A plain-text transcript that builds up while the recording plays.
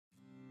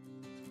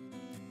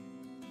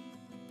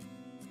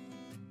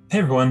Hey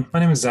everyone, my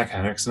name is Zach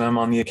Hendricks and I'm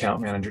on the account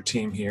manager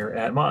team here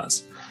at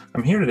Moz.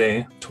 I'm here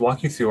today to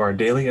walk you through our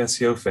daily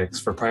SEO fix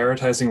for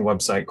prioritizing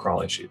website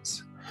crawl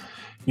issues.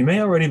 You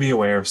may already be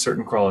aware of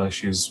certain crawl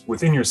issues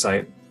within your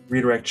site: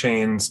 redirect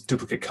chains,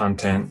 duplicate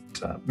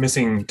content,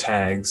 missing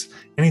tags,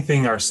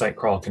 anything our site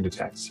crawl can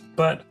detect.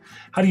 But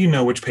how do you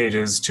know which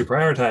pages to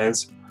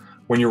prioritize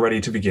when you're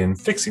ready to begin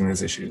fixing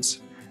these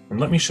issues? And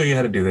let me show you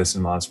how to do this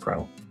in Moz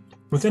Pro.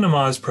 Within a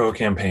Moz Pro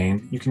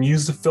campaign, you can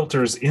use the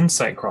filters in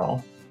site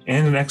crawl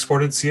and an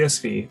exported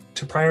CSV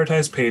to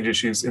prioritize page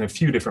issues in a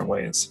few different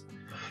ways.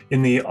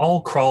 In the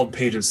All Crawled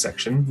Pages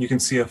section, you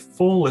can see a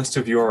full list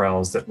of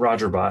URLs that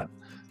Rogerbot,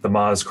 the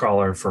Moz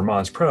crawler for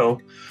Moz Pro,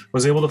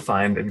 was able to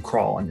find and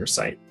crawl on your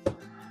site.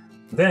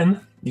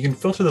 Then you can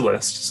filter the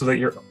list so that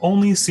you're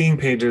only seeing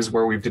pages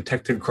where we've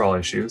detected crawl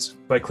issues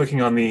by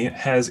clicking on the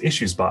Has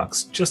Issues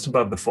box just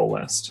above the full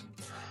list.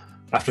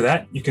 After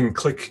that, you can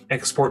click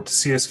Export to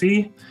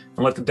CSV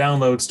and let the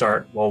download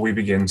start while we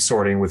begin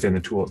sorting within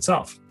the tool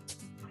itself.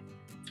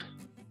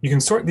 You can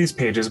sort these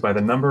pages by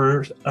the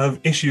number of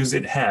issues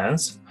it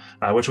has,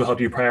 which will help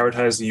you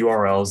prioritize the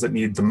URLs that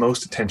need the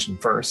most attention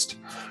first.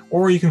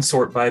 Or you can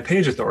sort by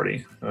page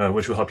authority,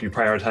 which will help you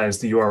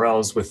prioritize the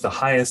URLs with the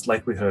highest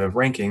likelihood of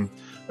ranking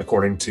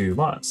according to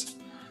Moz.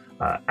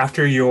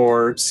 After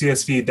your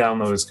CSV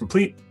download is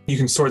complete, you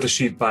can sort the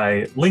sheet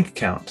by link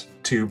count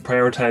to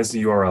prioritize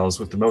the URLs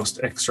with the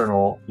most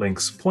external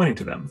links pointing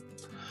to them.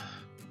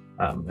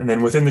 And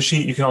then within the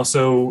sheet, you can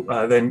also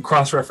then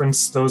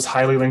cross-reference those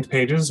highly linked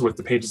pages with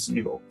the pages that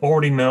you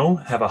already know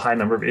have a high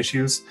number of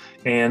issues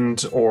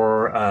and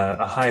or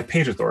a high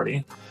page authority.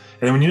 And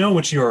then when you know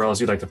which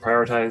URLs you'd like to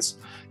prioritize,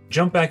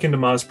 jump back into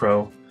Moz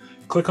Pro,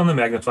 click on the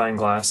magnifying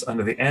glass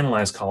under the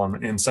Analyze column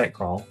in Site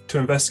Crawl to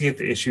investigate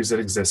the issues that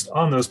exist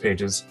on those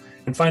pages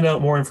and find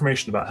out more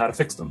information about how to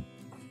fix them.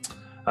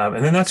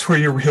 And then that's where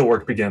your real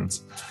work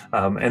begins.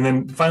 And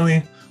then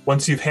finally,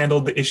 once you've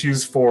handled the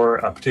issues for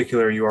a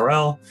particular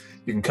URL,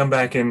 you can come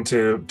back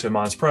into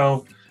Moz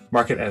Pro,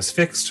 mark it as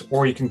fixed,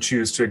 or you can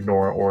choose to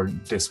ignore or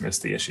dismiss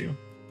the issue.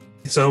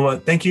 So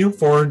thank you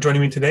for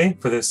joining me today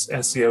for this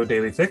SEO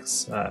Daily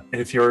Fix. And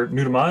if you're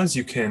new to Moz,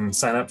 you can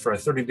sign up for a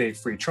 30-day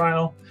free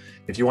trial.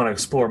 If you want to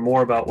explore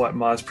more about what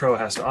Moz Pro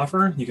has to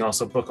offer, you can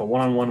also book a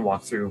one-on-one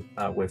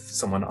walkthrough with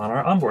someone on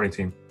our onboarding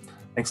team.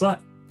 Thanks a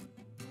lot.